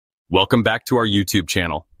Welcome back to our YouTube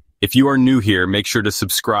channel. If you are new here, make sure to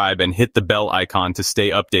subscribe and hit the bell icon to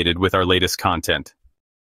stay updated with our latest content.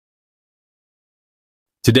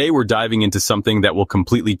 Today we're diving into something that will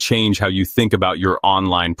completely change how you think about your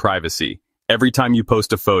online privacy. Every time you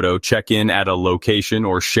post a photo, check in at a location,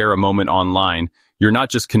 or share a moment online, you're not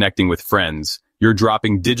just connecting with friends, you're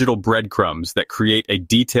dropping digital breadcrumbs that create a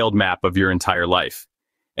detailed map of your entire life.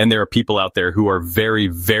 And there are people out there who are very,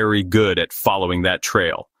 very good at following that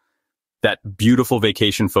trail. That beautiful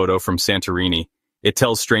vacation photo from Santorini, it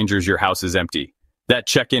tells strangers your house is empty. That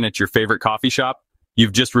check-in at your favorite coffee shop,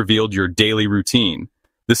 you've just revealed your daily routine.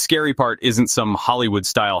 The scary part isn't some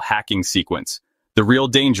Hollywood-style hacking sequence. The real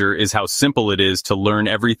danger is how simple it is to learn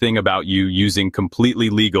everything about you using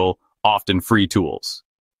completely legal, often free tools.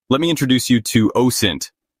 Let me introduce you to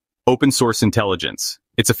OSINT, Open Source Intelligence.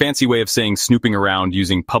 It's a fancy way of saying snooping around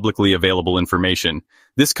using publicly available information.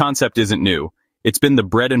 This concept isn't new. It's been the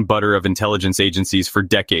bread and butter of intelligence agencies for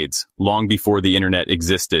decades, long before the internet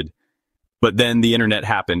existed. But then the internet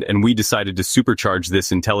happened, and we decided to supercharge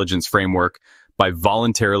this intelligence framework by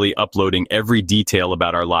voluntarily uploading every detail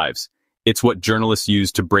about our lives. It's what journalists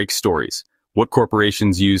use to break stories, what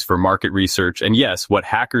corporations use for market research, and yes, what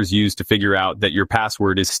hackers use to figure out that your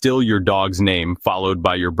password is still your dog's name followed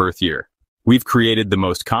by your birth year. We've created the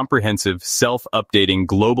most comprehensive, self-updating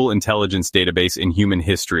global intelligence database in human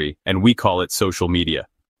history, and we call it social media.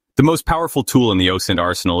 The most powerful tool in the OSINT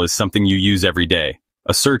arsenal is something you use every day,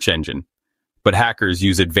 a search engine. But hackers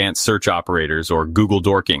use advanced search operators, or Google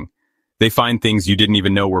dorking. They find things you didn't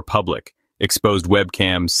even know were public, exposed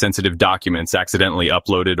webcams, sensitive documents accidentally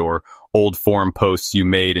uploaded, or old forum posts you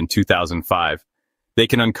made in 2005. They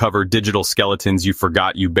can uncover digital skeletons you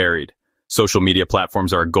forgot you buried. Social media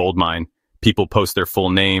platforms are a goldmine. People post their full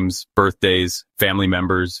names, birthdays, family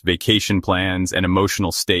members, vacation plans, and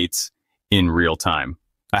emotional states in real time.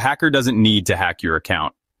 A hacker doesn't need to hack your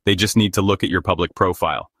account. They just need to look at your public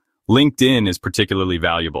profile. LinkedIn is particularly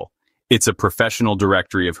valuable. It's a professional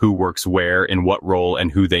directory of who works where, in what role,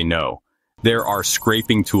 and who they know. There are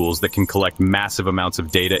scraping tools that can collect massive amounts of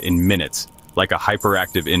data in minutes, like a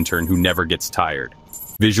hyperactive intern who never gets tired.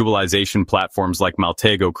 Visualization platforms like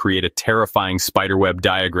Maltego create a terrifying spiderweb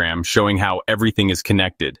diagram showing how everything is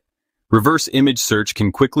connected. Reverse image search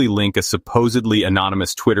can quickly link a supposedly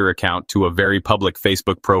anonymous Twitter account to a very public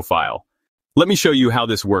Facebook profile. Let me show you how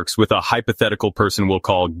this works with a hypothetical person we'll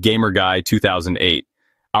call GamerGuy2008.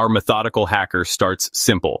 Our methodical hacker starts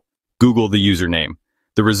simple. Google the username.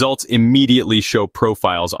 The results immediately show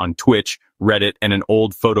profiles on Twitch, Reddit, and an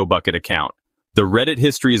old PhotoBucket account. The Reddit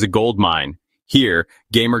history is a goldmine. Here,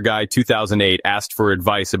 GamerGuy2008 asked for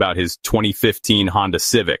advice about his 2015 Honda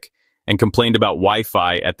Civic and complained about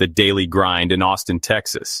Wi-Fi at the Daily Grind in Austin,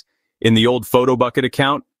 Texas. In the old PhotoBucket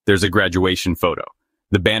account, there's a graduation photo.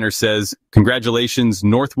 The banner says, "Congratulations,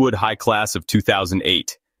 Northwood High Class of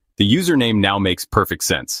 2008. The username now makes perfect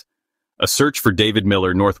sense. A search for David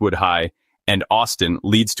Miller, Northwood High, and Austin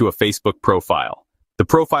leads to a Facebook profile. The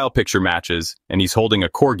profile picture matches, and he's holding a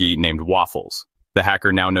corgi named Waffles. The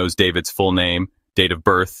hacker now knows David's full name, date of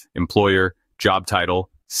birth, employer, job title,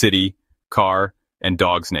 city, car, and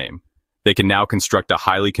dog's name. They can now construct a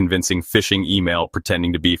highly convincing phishing email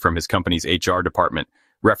pretending to be from his company's HR department,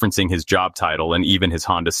 referencing his job title and even his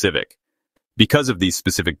Honda Civic. Because of these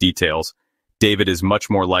specific details, David is much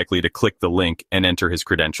more likely to click the link and enter his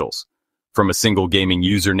credentials. From a single gaming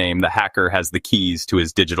username, the hacker has the keys to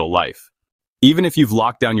his digital life. Even if you've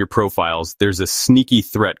locked down your profiles, there's a sneaky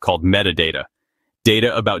threat called metadata.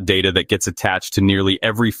 Data about data that gets attached to nearly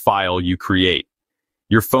every file you create.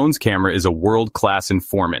 Your phone's camera is a world-class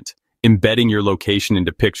informant, embedding your location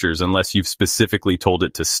into pictures unless you've specifically told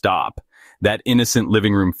it to stop. That innocent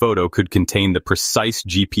living room photo could contain the precise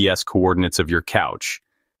GPS coordinates of your couch.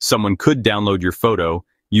 Someone could download your photo,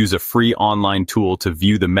 use a free online tool to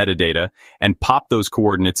view the metadata, and pop those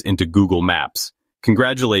coordinates into Google Maps.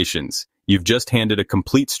 Congratulations, you've just handed a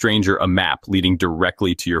complete stranger a map leading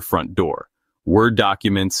directly to your front door. Word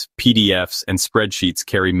documents, PDFs, and spreadsheets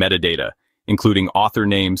carry metadata, including author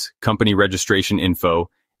names, company registration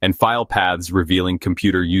info, and file paths revealing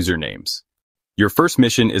computer usernames. Your first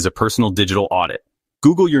mission is a personal digital audit.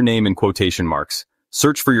 Google your name in quotation marks.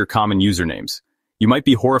 Search for your common usernames. You might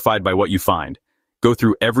be horrified by what you find. Go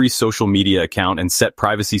through every social media account and set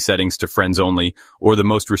privacy settings to friends only, or the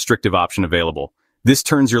most restrictive option available. This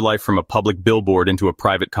turns your life from a public billboard into a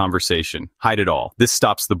private conversation. Hide it all. This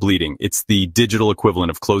stops the bleeding. It's the digital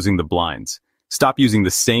equivalent of closing the blinds. Stop using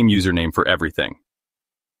the same username for everything.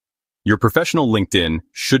 Your professional LinkedIn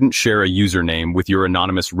shouldn't share a username with your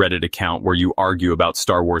anonymous Reddit account where you argue about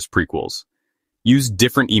Star Wars prequels. Use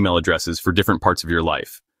different email addresses for different parts of your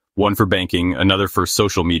life. one for banking, another for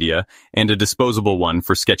social media, and a disposable one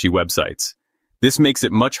for sketchy websites. This makes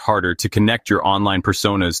it much harder to connect your online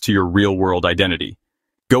personas to your real-world identity.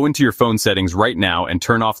 Go into your phone settings right now and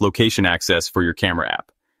turn off location access for your camera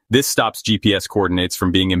app. This stops GPS coordinates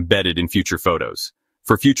from being embedded in future photos.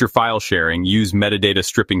 For future file sharing, use metadata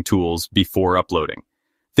stripping tools before uploading.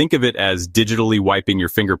 Think of it as digitally wiping your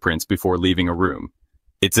fingerprints before leaving a room.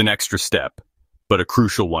 It's an extra step, but a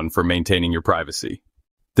crucial one for maintaining your privacy.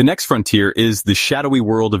 The next frontier is the shadowy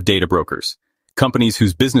world of data brokers, companies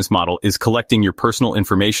whose business model is collecting your personal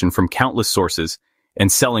information from countless sources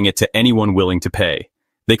and selling it to anyone willing to pay.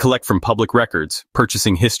 They collect from public records,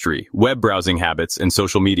 purchasing history, web browsing habits, and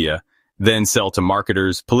social media, then sell to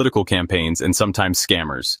marketers, political campaigns, and sometimes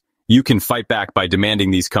scammers. You can fight back by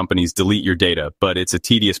demanding these companies delete your data, but it's a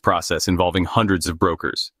tedious process involving hundreds of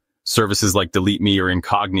brokers. Services like Delete Me or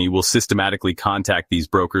Incogni will systematically contact these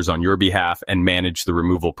brokers on your behalf and manage the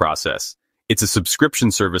removal process. It's a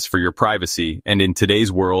subscription service for your privacy, and in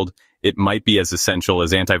today's world, it might be as essential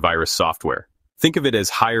as antivirus software. Think of it as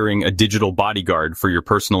hiring a digital bodyguard for your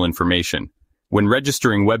personal information. When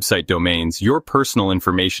registering website domains, your personal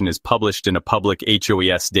information is published in a public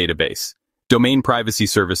HOES database. Domain privacy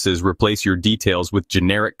services replace your details with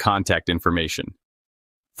generic contact information.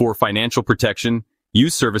 For financial protection,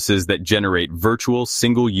 use services that generate virtual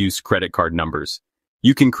single-use credit card numbers.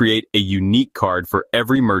 You can create a unique card for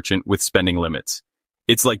every merchant with spending limits.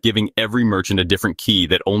 It's like giving every merchant a different key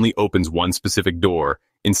that only opens one specific door,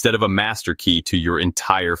 instead of a master key to your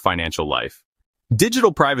entire financial life.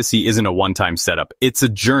 Digital privacy isn't a one-time setup. It's a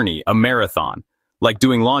journey, a marathon. Like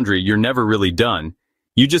doing laundry, you're never really done.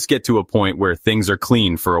 You just get to a point where things are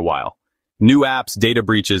clean for a while. New apps, data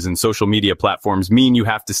breaches, and social media platforms mean you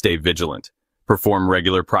have to stay vigilant. Perform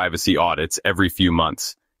regular privacy audits every few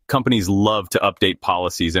months. Companies love to update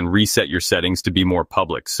policies and reset your settings to be more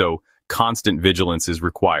public, so constant vigilance is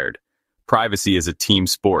required. Privacy is a team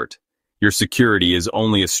sport. Your security is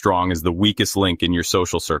only as strong as the weakest link in your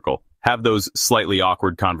social circle. Have those slightly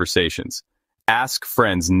awkward conversations. Ask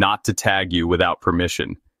friends not to tag you without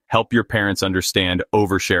permission. Help your parents understand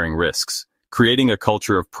oversharing risks. Creating a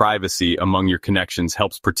culture of privacy among your connections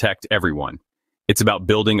helps protect everyone. It's about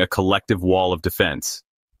building a collective wall of defense.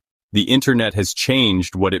 The internet has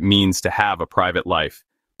changed what it means to have a private life,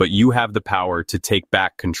 but you have the power to take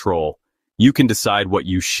back control. You can decide what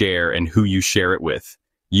you share and who you share it with.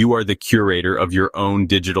 You are the curator of your own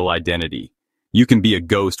digital identity. You can be a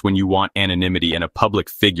ghost when you want anonymity and a public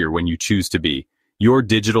figure when you choose to be. Your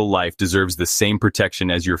digital life deserves the same protection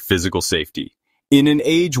as your physical safety. In an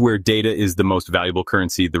age where data is the most valuable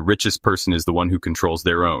currency, the richest person is the one who controls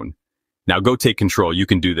their own. Now go take control. You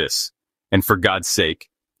can do this. And for God's sake,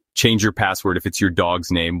 change your password if it's your dog's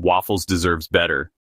name. Waffles deserves better.